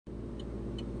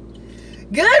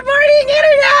Good morning,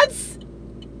 internets!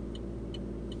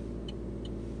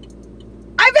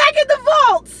 I'm back in the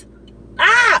vault!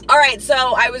 Alright, so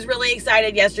I was really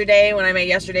excited yesterday when I made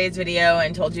yesterday's video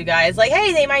and told you guys, like,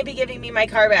 hey, they might be giving me my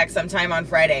car back sometime on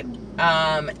Friday.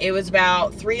 It was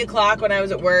about 3 o'clock when I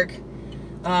was at work,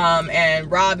 and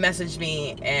Rob messaged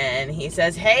me, and he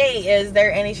says, hey, is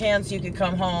there any chance you could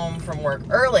come home from work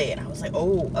early? And I was like,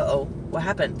 oh, uh-oh, what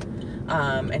happened?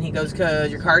 And he goes,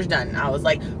 cause your car's done. And I was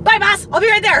like, bye boss, I'll be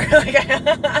right there.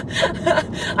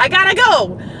 I gotta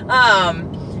go.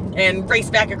 And race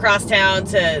back across town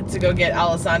to go get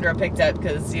Alessandro picked up,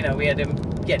 because, you know, we had him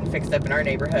getting fixed up in our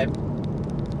neighborhood.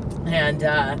 And,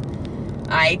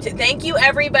 thank you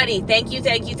everybody. Thank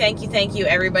you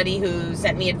everybody who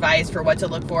sent me advice for what to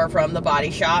look for from the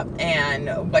body shop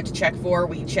and what to check for.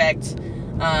 We checked,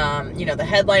 you know, the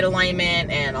headlight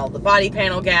alignment and all the body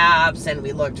panel gaps, and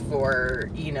we looked for,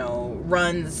 you know,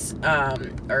 runs,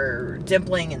 or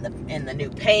dimpling in the new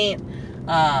paint.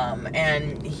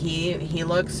 And he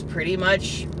looks pretty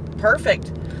much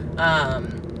perfect.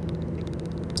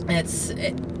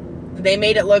 They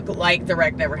made it look like the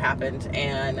wreck never happened,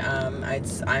 and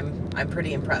I'm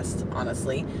pretty impressed,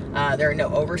 honestly. There are no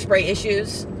overspray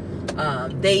issues.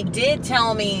 They did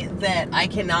tell me that I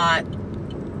cannot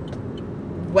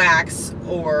wax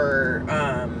or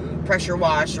pressure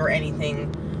wash or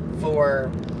anything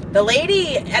for... The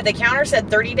lady at the counter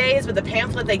said 30 days, but the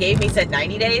pamphlet they gave me said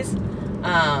 90 days.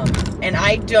 And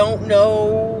I don't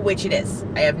know which it is.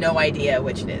 I have no idea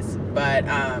which it is. But,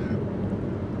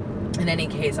 in any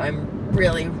case, I'm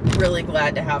really, really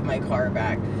glad to have my car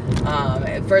back.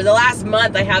 For the last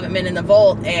month, I haven't been in the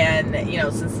vault, and, you know,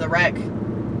 since the wreck,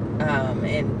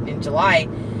 in July.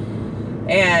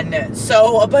 And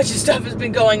so a bunch of stuff has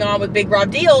been going on with Big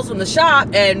Rob Deals in the shop,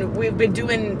 and we've been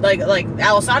doing, like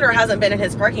Alessandro hasn't been in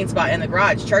his parking spot in the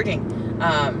garage charging.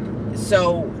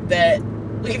 So that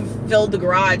we've filled the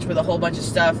garage with a whole bunch of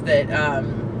stuff that,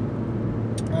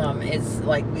 is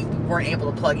like, we weren't able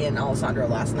to plug in Alessandro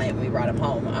last night when we brought him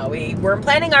home. We weren't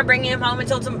planning on bringing him home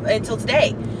until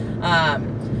today.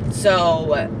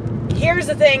 So here's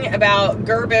the thing about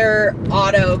Gerber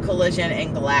Auto Collision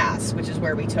and Glass, which is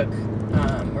where we took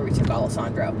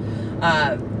Alessandro.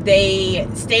 They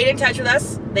stayed in touch with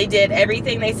us. They did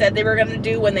everything they said they were going to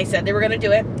do when they said they were going to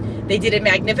do it. They did a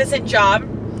magnificent job.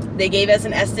 They gave us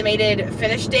an estimated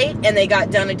finish date, and they got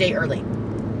done a day early.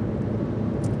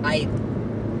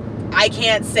 I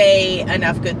can't say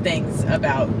enough good things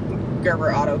about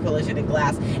Gerber Auto Collision and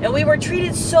Glass. And we were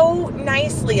treated so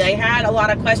nicely. I had a lot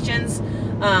of questions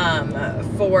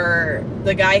for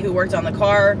the guy who worked on the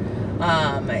car.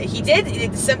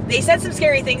 They said some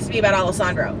scary things to me about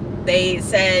Alessandro. They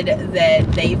said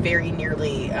that they very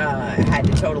nearly had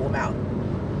to total him out.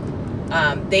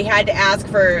 They had to ask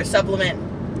for a supplement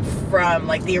from,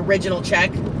 like, the original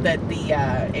check that the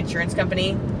insurance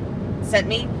company sent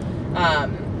me.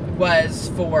 Was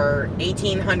for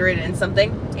 $1,800 and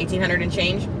something, $1,800 and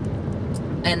change,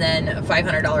 and then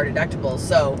 $500 deductibles.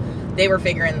 So they were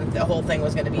figuring the whole thing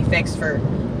was going to be fixed for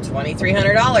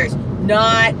 $2,300.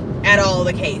 Not at all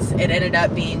the case. It ended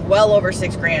up being well over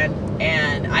 $6,000,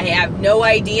 and I have no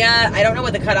idea. I don't know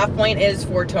what the cutoff point is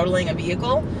for totaling a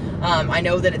vehicle. I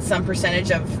know that it's some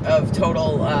percentage of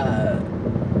total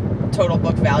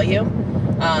book value.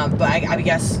 But I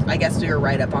guess we were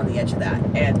right up on the edge of that,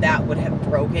 and that would have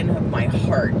broken my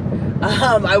heart.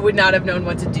 I would not have known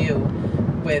what to do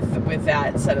with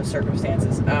that set of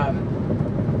circumstances.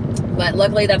 But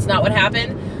luckily, that's not what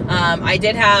happened. I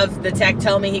did have the tech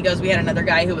tell me, he goes, we had another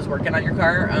guy who was working on your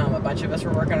car. A bunch of us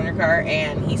were working on your car,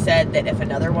 and he said that if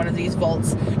another one of these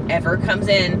volts ever comes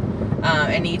in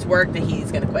and needs work, that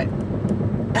he's gonna quit.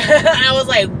 I was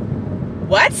like,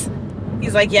 what?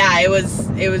 He's like, yeah, it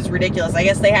was ridiculous. I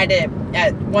guess they had to,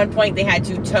 at one point, they had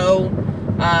to tow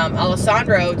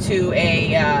Alessandro to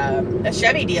a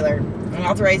Chevy dealer, an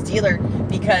authorized dealer,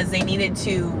 because they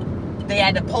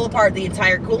had to pull apart the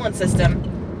entire coolant system,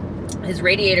 his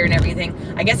radiator and everything.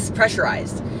 I guess it's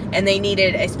pressurized, and they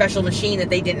needed a special machine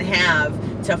that they didn't have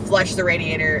to flush the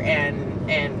radiator and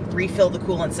refill the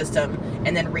coolant system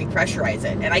and then repressurize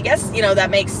it. And I guess, you know, that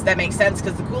makes sense,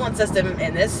 because the coolant system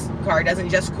in this car doesn't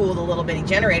just cool the little bitty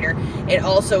generator, it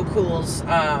also cools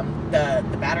the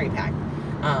battery pack.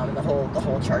 The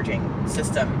whole charging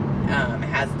system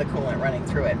has the coolant running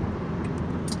through it.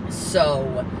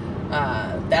 So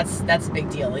that's a big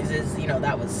deal. Is you know,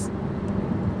 that was,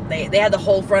 they had the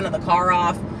whole front of the car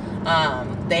off.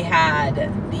 They had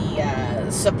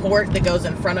the support that goes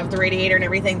in front of the radiator and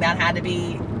everything that had to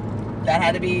be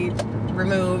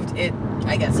removed.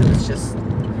 I guess it was just,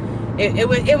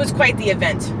 it was quite the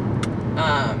event.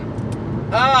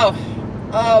 Oh,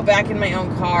 Oh, back in my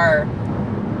own car.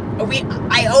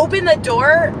 I opened the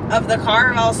door of the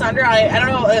car of Alessandro. I don't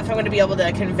know if I'm going to be able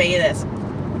to convey this,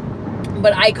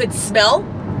 but I could smell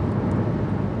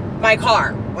my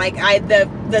car. Like,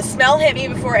 the smell hit me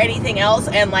before anything else,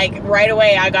 and like right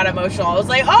away I got emotional. I was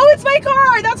like, oh, it's my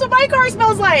car. That's what my car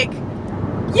smells like.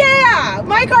 Yeah,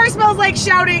 my car smells like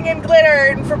shouting and glitter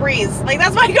and Febreze. Like,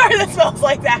 that's my car that smells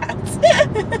like that.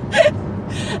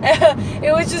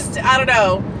 It was just, I don't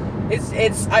know.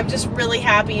 I'm just really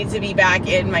happy to be back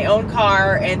in my own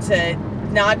car and to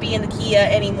not be in the Kia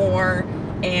anymore.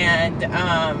 And,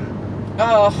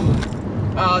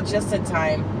 just in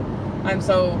time. I'm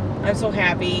so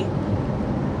happy.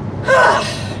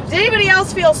 Did anybody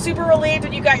else feel super relieved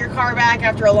when you got your car back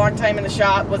after a long time in the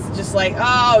shop? Was just like,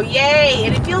 oh, yay.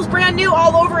 And it feels brand new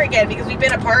all over again because we've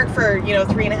been apart for,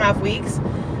 3.5 weeks.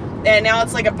 And now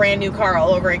it's like a brand new car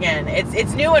all over again.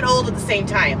 It's new and old at the same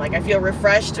time. Like, I feel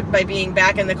refreshed by being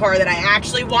back in the car that I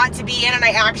actually want to be in and I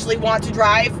actually want to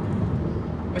drive.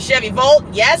 A Chevy Volt,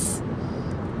 yes.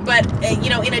 But,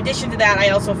 in addition to that, I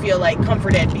also feel like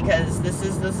comforted because this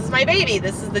is my baby.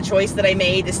 This is the choice that I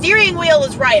made. The steering wheel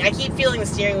is right. I keep feeling the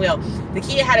steering wheel. The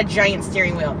Kia had a giant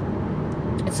steering wheel.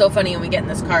 It's so funny when we get in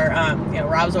this car.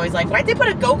 Rob's always like, why'd they put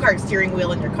a go-kart steering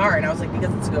wheel in your car? And I was like,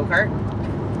 because it's a go-kart.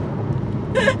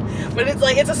 But it's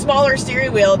like, it's a smaller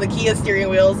steering wheel. The Kia steering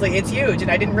wheel is like, it's huge. And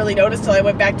I didn't really notice till I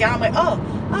went back down. I'm like,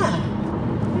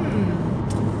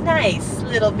 nice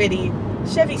little bitty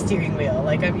Chevy steering wheel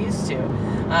like I'm used to.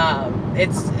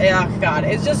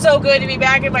 It's just so good to be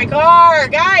back in my car.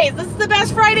 Guys, this is the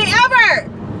best Friday ever.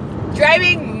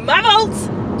 Driving my Volt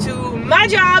to my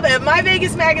job at My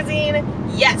Vegas Magazine.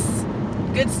 Yes,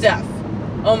 good stuff.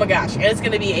 Oh my gosh, and it's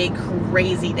going to be a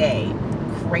crazy day.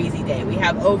 Crazy day. We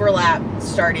have overlap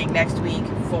starting next week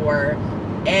for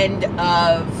end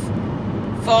of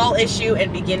fall issue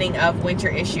and beginning of winter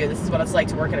issue. This is what it's like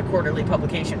to work at a quarterly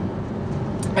publication.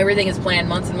 Everything is planned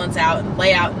months and months out and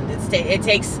layout, and it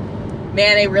takes,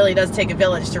 man, it really does take a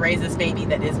village to raise this baby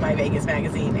that is My Vegas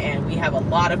Magazine, and we have a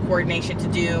lot of coordination to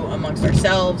do amongst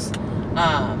ourselves,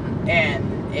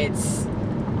 and it's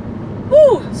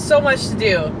so much to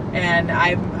do, and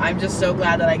I'm just so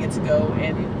glad that I get to go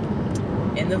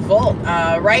in the Volt.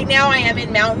 Right now I am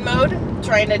in mountain mode,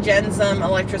 trying to gen some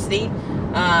electricity.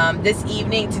 This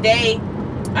evening today,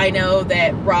 I know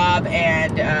that Rob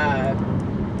and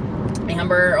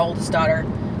Amber, our oldest daughter,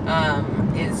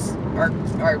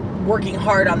 are working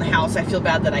hard on the house. I feel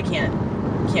bad that I can't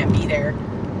be there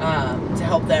to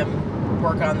help them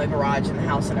work on the garage and the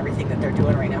house and everything that they're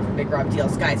doing right now for Big Rob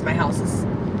Deals. Guys, my house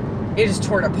is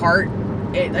torn apart.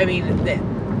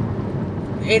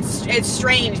 It's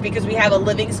strange because we have a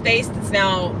living space that's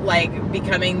now like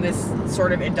becoming this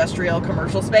sort of industrial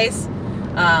commercial space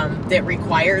that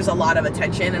requires a lot of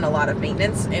attention and a lot of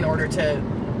maintenance in order to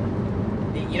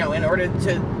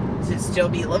still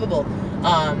be livable.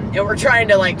 And we're trying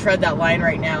to like tread that line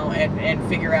right now and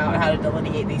figure out how to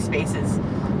delineate these spaces.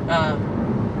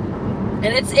 And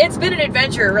it's been an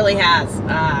adventure, it really has.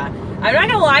 I'm not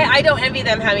gonna lie, I don't envy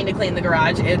them having to clean the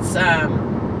garage. It's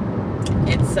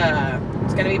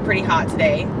gonna be pretty hot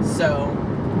today, so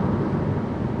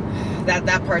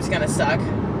that part's gonna suck,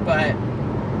 but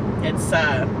it's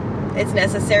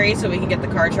necessary so we can get the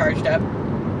car charged up.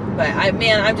 But I'm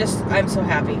so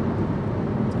happy.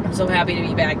 I'm so happy to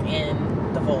be back in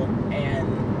the Volt, and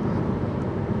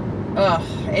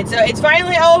it's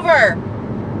finally over.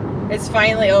 It's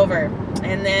finally over.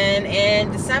 And then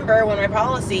in December, when my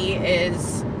policy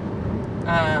is,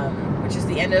 which is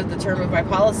the end of the term of my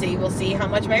policy, we'll see how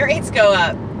much my rates go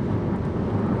up.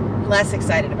 Less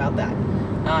excited about that.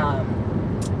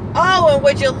 Oh, and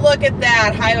would you look at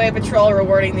that? Highway Patrol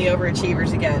rewarding the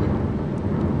overachievers again.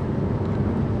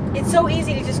 It's so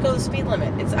easy to just go the speed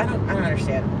limit. I don't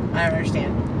understand. I don't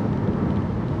understand.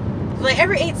 Like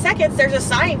every 8 seconds, there's a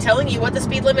sign telling you what the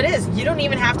speed limit is. You don't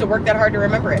even have to work that hard to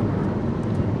remember it.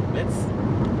 It's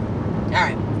all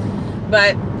right.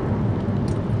 But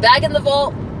back in the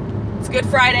Volt. It's Good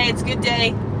Friday. It's a good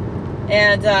day.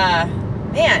 And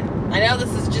man, I know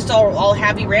this is just all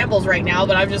happy rambles right now,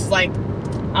 but I'm just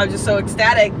so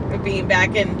ecstatic of being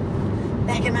back in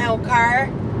my old car.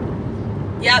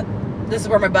 Yep. This is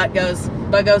where my butt goes.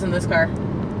 Butt goes in this car.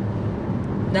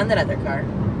 None that other car.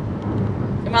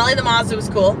 And Molly the Mazda was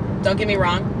cool. Don't get me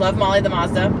wrong. Love Molly the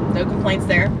Mazda. No complaints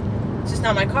there. It's just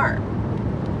not my car.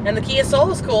 And the Kia Soul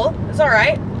was cool. It's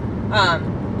alright.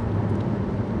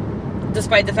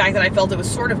 Despite the fact that I felt it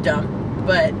was sort of dumb.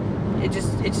 But it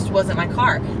just wasn't my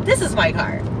car. This is my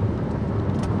car.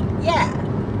 Yeah.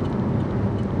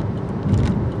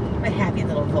 My happy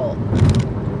little Volt.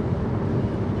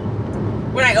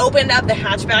 when I opened up the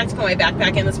hatchback to put my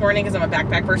backpack in this morning, because I'm a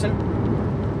backpack person,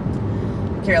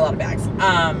 I carry a lot of bags.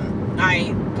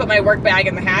 I put my work bag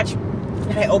in the hatch,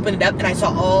 and I opened it up, and I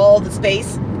saw all the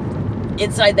space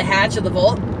inside the hatch of the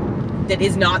Volt that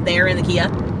is not there in the Kia.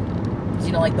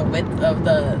 You know, like the width of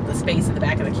the space in the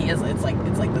back of the Kia, it's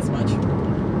like this much.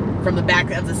 From the back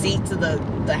of the seat to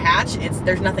the hatch,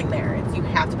 there's nothing there. You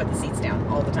have to put the seats down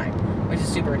all the time, which is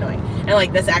super annoying. And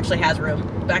like, this actually has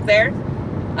room back there.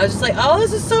 I was just like, oh,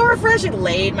 this is so refreshing.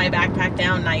 Laid my backpack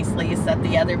down nicely, set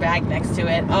the other bag next to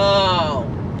it.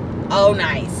 Oh,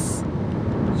 nice.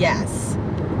 Yes.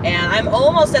 And I'm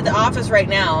almost at the office right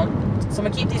now, so I'm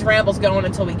gonna keep these rambles going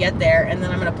until we get there, and then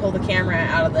I'm gonna pull the camera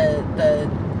out of the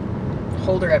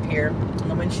holder up here on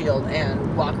the windshield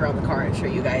and walk around the car and show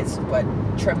you guys what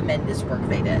tremendous work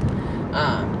they did.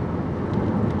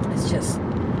 It's just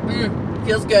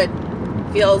feels good.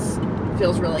 Feels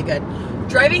really good.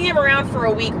 Driving him around for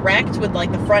a week wrecked with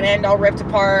like the front end all ripped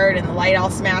apart and the light all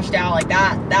smashed out like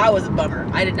that was a bummer.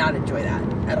 I did not enjoy that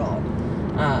at all.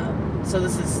 So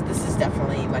this is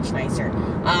definitely much nicer.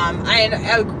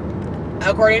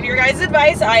 According to your guys'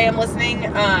 advice, I am listening.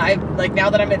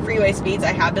 Now that I'm at freeway speeds,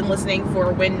 I have been listening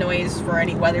for wind noise for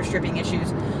any weather stripping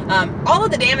issues. All of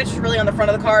the damage was really on the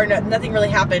front of the car. Nothing really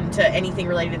happened to anything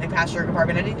related to the passenger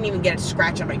compartment. I didn't even get a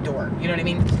scratch on my door. You know what I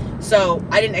mean? So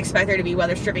I didn't expect there to be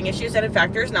weather stripping issues, and in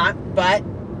fact, there's not. But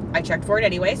I checked for it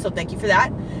anyway, so thank you for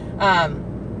that. I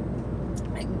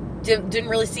didn't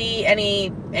really see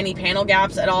any panel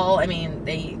gaps at all. I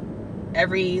mean,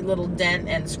 every little dent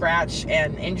and scratch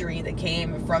and injury that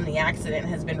came from the accident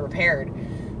has been repaired.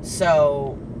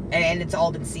 So, and it's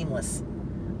all been seamless.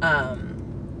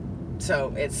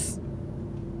 So it's,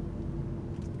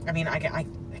 I mean, I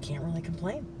can't really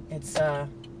complain. It's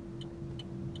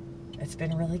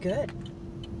been really good.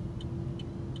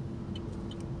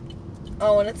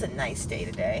 Oh, and it's a nice day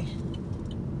today.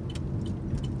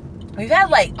 We've had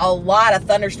like a lot of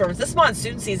thunderstorms. This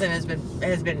monsoon season has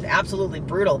been absolutely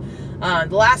brutal. The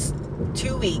last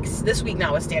 2 weeks, this week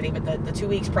notwithstanding, but the 2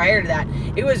 weeks prior to that,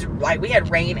 it was like we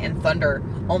had rain and thunder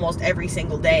almost every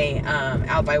single day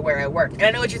out by where I work. And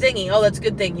I know what you're thinking. Oh, that's a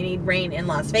good thing. You need rain in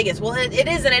Las Vegas. Well, it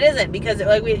is and it isn't, because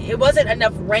it wasn't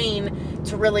enough rain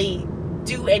to really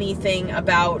do anything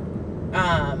about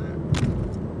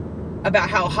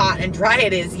how hot and dry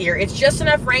it is here. It's just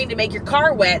enough rain to make your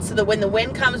car wet so that when the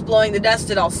wind comes blowing the dust,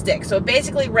 it all sticks. So it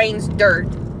basically rains dirt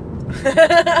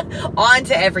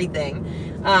onto everything.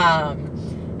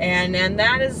 And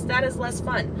that is less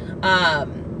fun.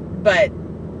 But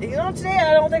you know, today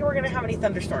I don't think we're gonna have any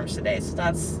thunderstorms today, so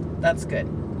that's good. I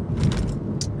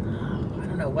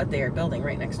don't know what they are building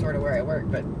right next door to where I work,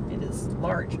 but it is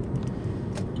large.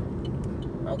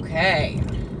 Okay.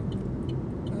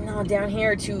 Now down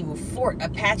here to Fort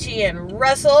Apache and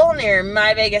Russell near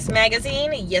My Vegas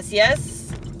Magazine.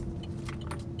 Yes.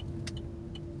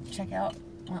 Check out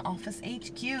my office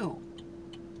HQ.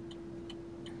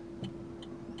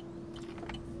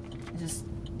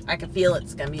 I can feel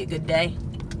it's gonna be a good day.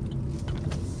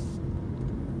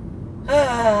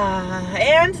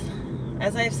 And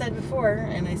as I've said before,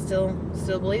 and I still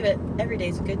believe it, every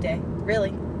day's a good day.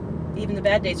 Really. Even the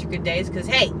bad days are good days, because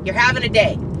hey, you're having a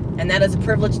day. And that is a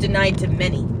privilege denied to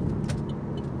many.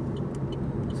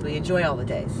 So we enjoy all the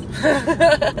days.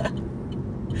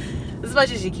 As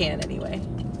much as you can, anyway.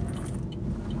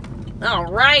 All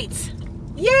right.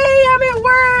 Yay, I'm at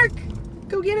work.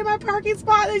 Go get in my parking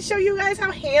spot and show you guys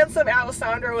how handsome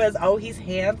Alessandro is. Oh, he's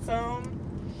handsome.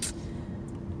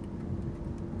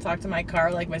 Talk to my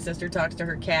car like my sister talks to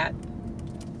her cat.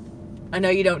 I know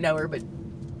you don't know her, but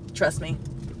trust me,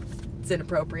 it's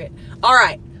inappropriate. All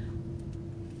right.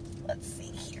 Let's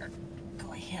see here.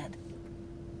 Go ahead.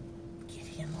 Get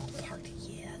him all parked.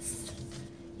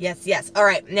 Yes. All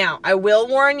right. Now, I will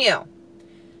warn you.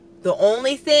 The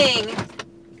only thing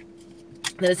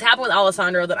that has happened with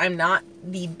Alessandro that I'm not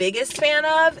the biggest fan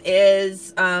of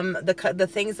is the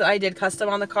things that I did custom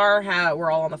on the car were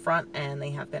all on the front, and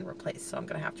they have been replaced. So I'm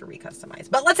going to have to recustomize.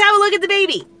 But let's have a look at the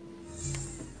baby.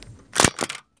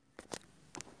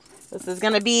 This is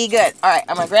going to be good. All right.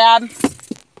 I'm going to grab...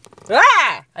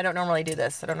 Ah! I don't normally do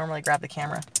this. I don't normally grab the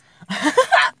camera. Okay,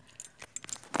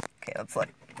 let's look.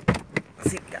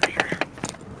 Let's see what we got here.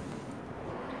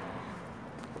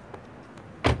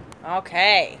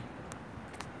 Okay.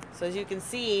 So as you can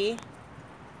see,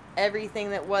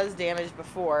 everything that was damaged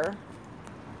before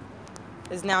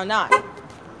is now not.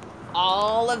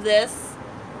 All of this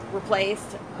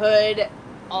replaced, hood,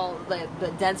 all the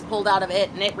dents pulled out of it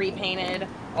and it repainted.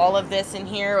 All of this in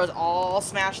here was all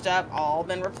smashed up, all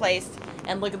been replaced.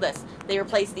 And look at this. They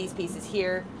replaced these pieces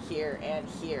here, here, and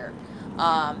here.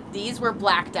 These were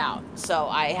blacked out, so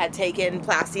I had taken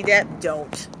Plasti Dip.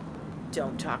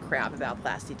 Don't talk crap about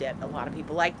Plasti Dip. A lot of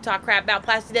people like to talk crap about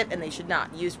Plasti Dip, and they should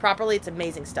not. Used properly, it's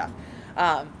amazing stuff.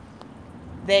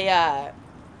 They had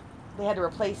to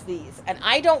replace these, and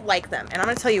I don't like them, and I'm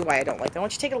going to tell you why I don't like them. I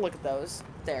want you to take a look at those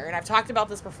there, and I've talked about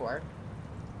this before,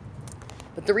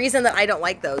 but the reason that I don't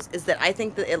like those is that I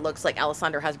think that it looks like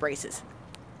Alessandro has braces.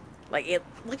 Like,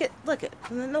 look at,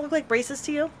 doesn't it look like braces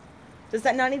to you? Does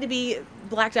that not need to be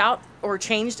blacked out or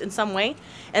changed in some way?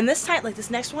 And this time, like this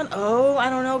next one, oh, I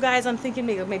don't know, guys. I'm thinking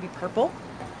maybe purple,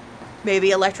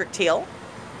 maybe electric teal,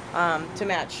 to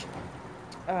match,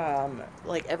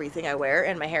 like everything I wear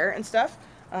and my hair and stuff.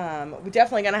 We're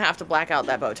definitely gonna have to black out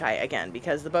that bow tie again,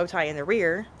 because the bow tie in the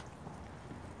rear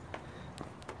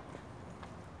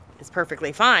is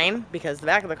perfectly fine because the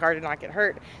back of the car did not get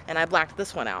hurt, and I blacked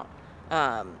this one out.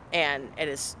 And it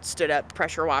has stood up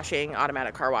pressure washing,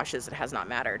 automatic car washes. It has not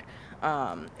mattered.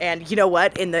 And you know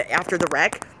what? After the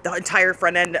wreck, the entire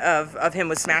front end of him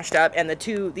was smashed up, and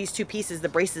these two pieces, the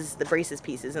braces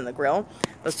pieces in the grill,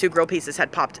 those two grill pieces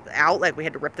had popped out. Like, we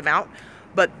had to rip them out.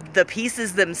 But the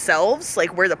pieces themselves,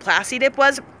 like where the Plasti Dip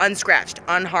was, unscratched,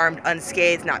 unharmed,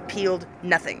 unscathed, not peeled,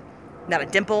 nothing, not a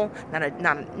dimple,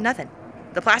 nothing.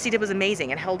 The Plasti Dip was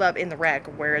amazing and held up in the wreck,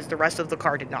 whereas the rest of the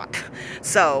car did not.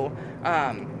 So,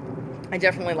 I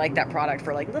definitely like that product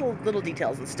for like little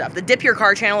details and stuff. The Dip Your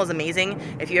Car channel is amazing.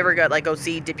 If you ever go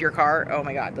see Dip Your Car, oh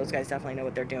my god, those guys definitely know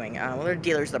what they're doing. Well, they're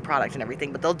dealers of the product and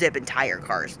everything, but they'll dip entire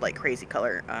cars, like crazy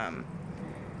color,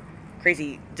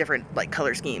 crazy different like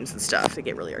color schemes and stuff to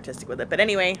get really artistic with it. But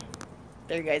anyway,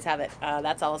 there you guys have it.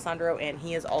 That's Alessandro, and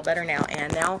he is all better now.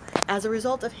 And now, as a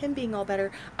result of him being all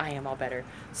better, I am all better.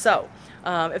 So,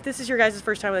 if this is your guys'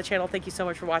 first time on the channel, thank you so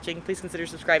much for watching. Please consider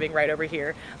subscribing right over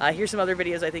here. Here's some other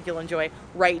videos I think you'll enjoy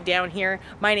right down here.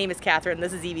 My name is Catherine.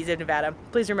 This is Evie's of Nevada.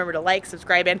 Please remember to like,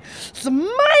 subscribe, and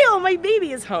smile. My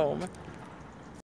baby is home.